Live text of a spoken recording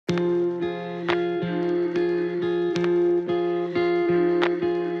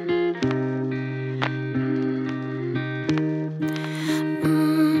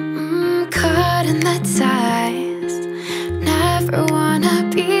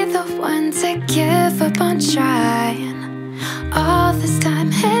the one to give up on trying all this time,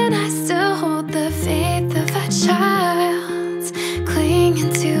 and I still hold the faith of a child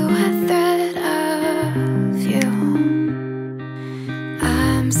clinging to a thread of you.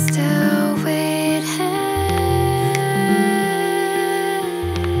 I'm still waiting.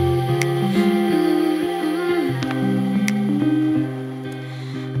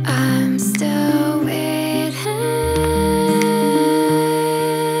 I'm still waiting.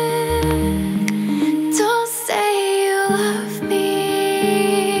 Don't say you love me.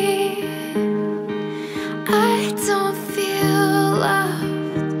 I don't feel loved.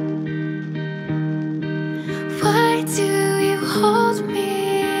 Why do you hold me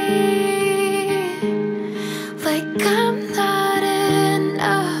like I'm not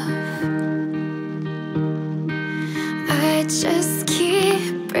enough? I just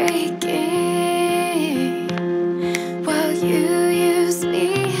keep breaking while you use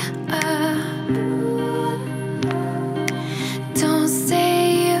me up. Don't say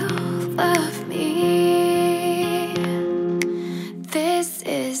you love me. This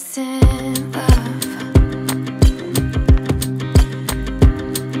isn't love.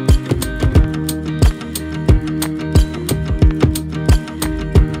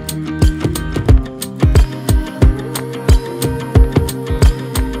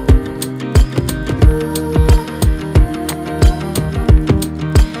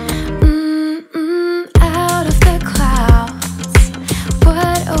 Out of the clouds,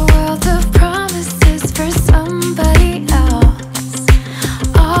 what a world of promises for somebody else.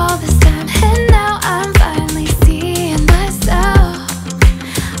 All this time, and now I'm finally seeing myself.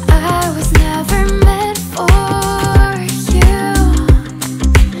 I was never meant for you.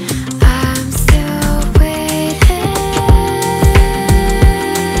 I'm still waiting.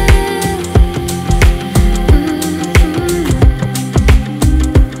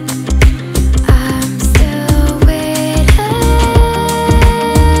 I'm still waiting.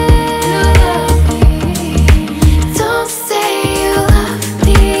 Don't say you love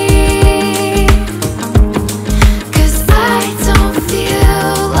me, 'cause I don't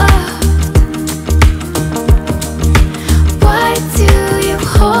feel loved. Why do you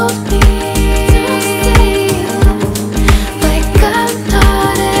hold me like I'm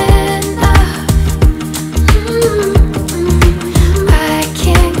not enough? I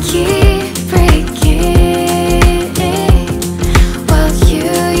can't keep breaking while you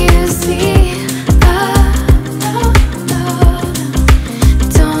use me up.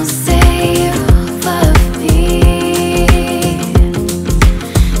 Don't say you love me.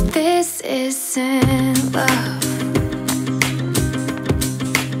 This isn't love.